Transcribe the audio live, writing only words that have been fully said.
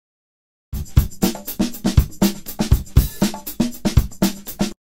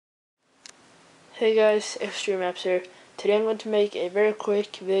Hey guys, ExtremeApps here. Today I'm going to make a very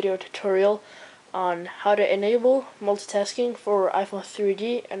quick video tutorial on how to enable multitasking for iPhone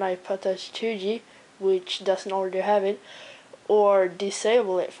 3G and iPod Touch 2G, which doesn't already have it, or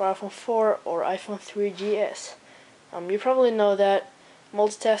disable it for iPhone 4 or iPhone 3GS. You probably know that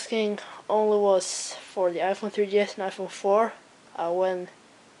multitasking only was for the iPhone 3GS and iPhone 4 when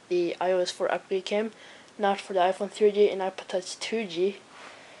the iOS 4 upgrade came, not for the iPhone 3G and iPod Touch 2G.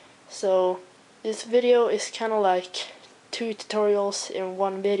 So this video is kind of like two tutorials in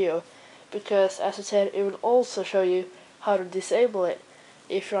one video, because as I said, it will also show you how to disable it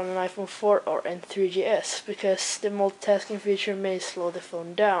if you're on an iPhone 4 or an 3GS, because the multitasking feature may slow the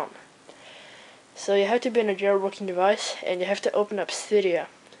phone down. So you have to be on a jailbroken device and you have to open up Cydia.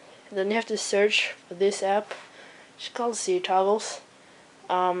 Then you have to search for this app. It's called zToggles.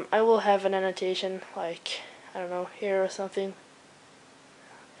 I will have an annotation, like, I don't know, here or something,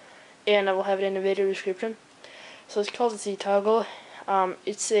 and I will have it in the video description. So it's called zToggle.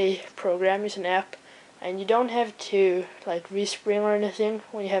 It's a program, it's an app, and you don't have to like respring or anything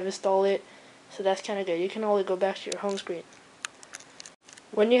when you have installed it, so that's kind of good. You can only go back to your home screen.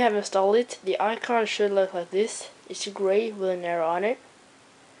 When you have installed it, the icon should look like this. It's gray with an arrow on it,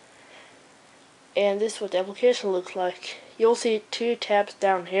 and this is what the application looks like. You'll see two tabs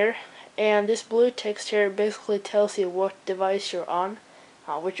down here, and this blue text here basically tells you what device you're on,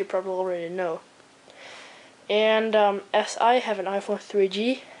 which you probably already know. And as I have an iPhone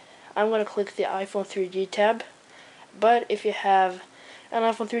 3G, I'm going to click the iPhone 3G tab. But if you have an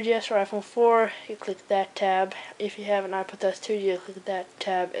iPhone 3GS or iPhone 4, you click that tab. If you have an iPod Touch 2G, you click that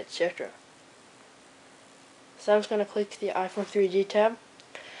tab, etc. So I'm just going to click the iPhone 3G tab.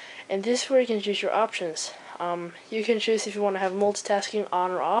 And this is where you can choose your options. You can choose if you want to have multitasking on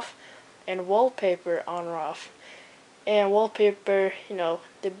or off, and wallpaper on or off. And wallpaper, you know,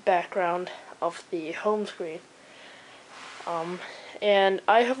 the background of the home screen. And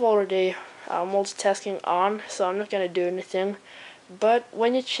I have already multitasking on, so I'm not going to do anything. But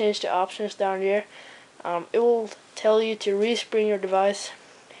when you change the options down here, it will tell you to respring your device,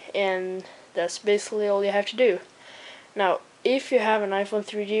 and that's basically all you have to do. Now, if you have an iPhone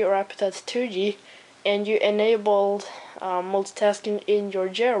 3G or iPod Touch 2G, and you enabled multitasking in your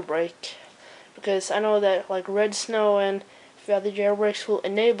jailbreak, because I know that like Red Snow and a few other jailbreaks will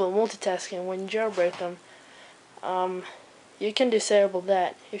enable multitasking when you jailbreak them. You can disable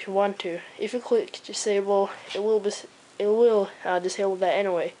that if you want to. If you click disable, it will disable that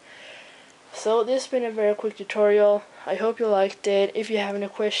anyway. So this has been a very quick tutorial. I hope you liked it. If you have any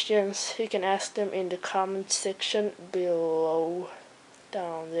questions, you can ask them in the comment section below,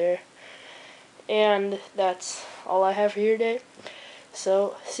 down there. And that's all I have for you today.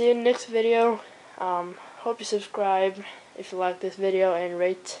 So see you in the next video. Hope you subscribe if you like this video, and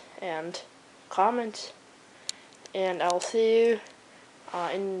rate and comment. And I'll see you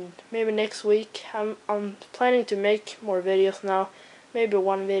in maybe next week. I'm planning to make more videos now, maybe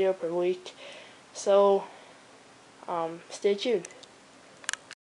one video per week. So stay tuned.